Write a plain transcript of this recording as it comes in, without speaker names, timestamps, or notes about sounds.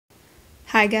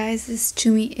Hi guys, this is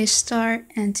Chumi Ishtar,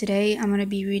 and today I'm going to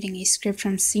be reading a script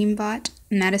from Scenebot,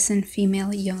 Madison,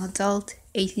 female, young adult,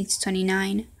 18 to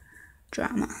 29,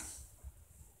 drama.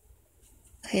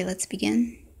 Okay, let's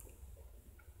begin.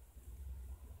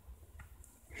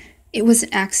 It was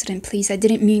an accident, please. I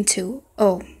didn't mean to.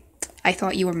 Oh, I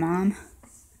thought you were Mom.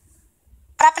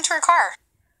 What happened to her car?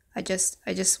 I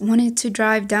just wanted to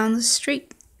drive down the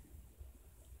street.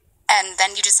 And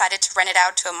then you decided to rent it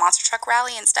out to a monster truck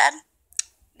rally instead?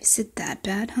 Is it that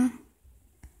bad, huh?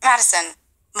 Madison,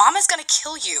 Mom is gonna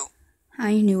kill you.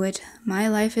 I knew it. My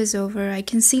life is over. I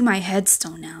can see my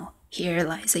headstone now. Here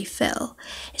lies a fell.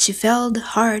 She felled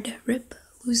hard. Rip,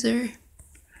 loser.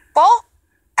 Well,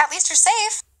 at least you're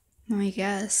safe. I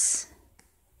guess.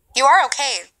 You are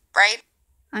okay, right?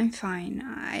 I'm fine.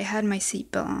 I had my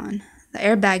seatbelt on. The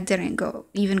airbag didn't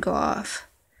even go off.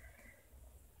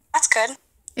 That's good.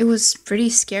 It was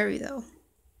pretty scary though.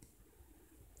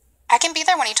 I can be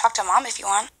there when you talk to Mom if you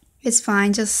want. It's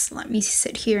fine. Just let me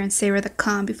sit here and savor the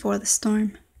calm before the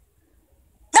storm.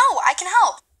 No, I can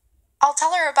help. I'll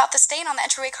tell her about the stain on the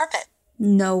entryway carpet.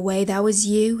 No way, that was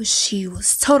you. She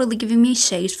was totally giving me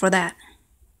shade for that.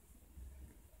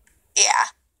 Yeah,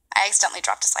 I accidentally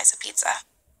dropped a slice of pizza.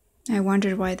 I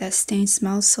wondered why that stain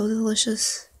smells so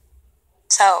delicious.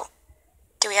 So,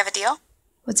 do we have a deal?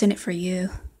 What's in it for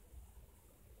you?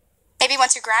 Maybe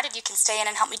once you're grounded, you can stay in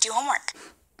and help me do homework.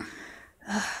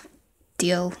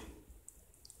 Deal.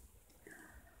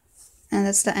 And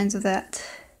that's the end of that.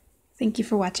 Thank you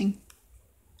for watching.